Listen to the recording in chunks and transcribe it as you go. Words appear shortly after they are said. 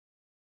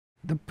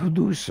the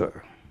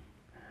producer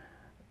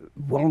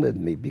wanted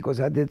me because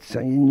I did. He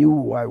knew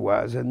who I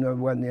was, and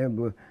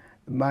when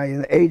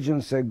my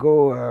agent said,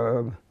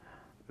 "Go,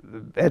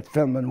 Ed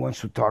Feldman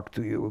wants to talk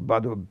to you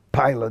about a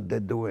pilot they're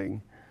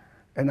doing,"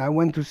 and I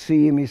went to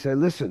see him. He said,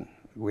 "Listen,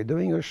 we're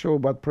doing a show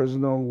about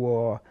prisoner of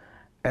war,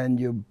 and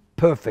you're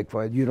perfect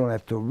for it. You don't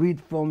have to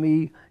read for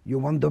me. You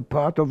want the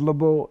part of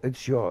LeBeau,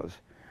 it's yours."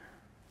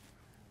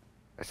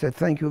 I said,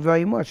 "Thank you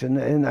very much,"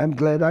 and I'm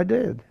glad I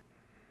did.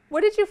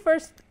 What did you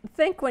first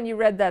think when you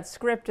read that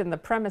script and the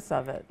premise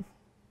of it?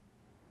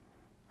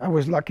 I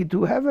was lucky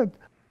to have it.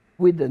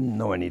 We didn't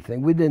know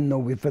anything. We didn't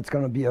know if it's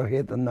going to be a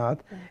hit or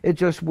not. It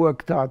just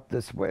worked out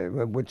this way,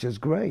 which is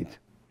great.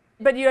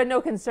 But you had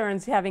no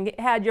concerns having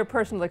had your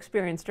personal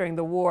experience during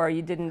the war.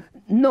 You didn't...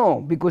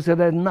 No, because it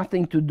had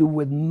nothing to do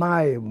with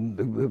my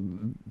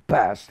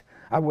past.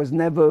 I was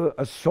never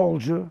a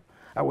soldier.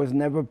 I was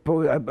never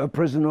a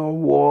prisoner of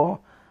war.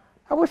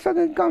 I was sent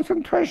in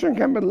concentration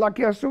camp, but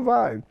lucky I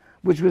survived,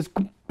 which was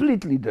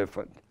completely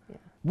different. Yeah.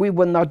 We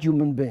were not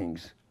human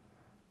beings.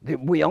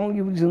 The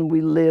only reason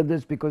we lived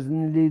is because they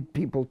needed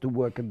people to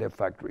work in their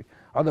factory.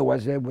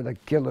 Otherwise, they would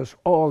have killed us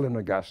all in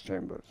the gas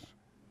chambers.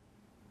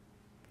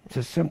 It's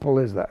as simple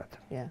as that.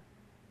 Yeah.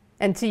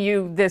 And to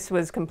you, this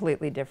was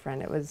completely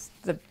different. It was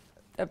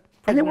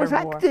and it was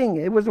acting.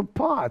 It was a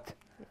part.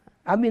 Yeah.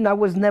 I mean, I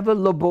was never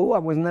LeBeau. I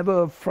was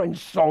never a French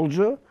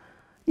soldier.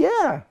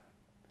 Yeah.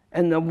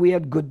 And we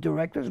had good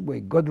directors, we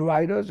had good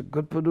writers,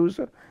 good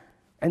producer,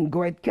 and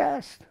great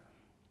cast.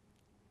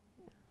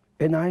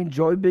 And I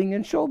enjoy being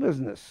in show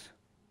business.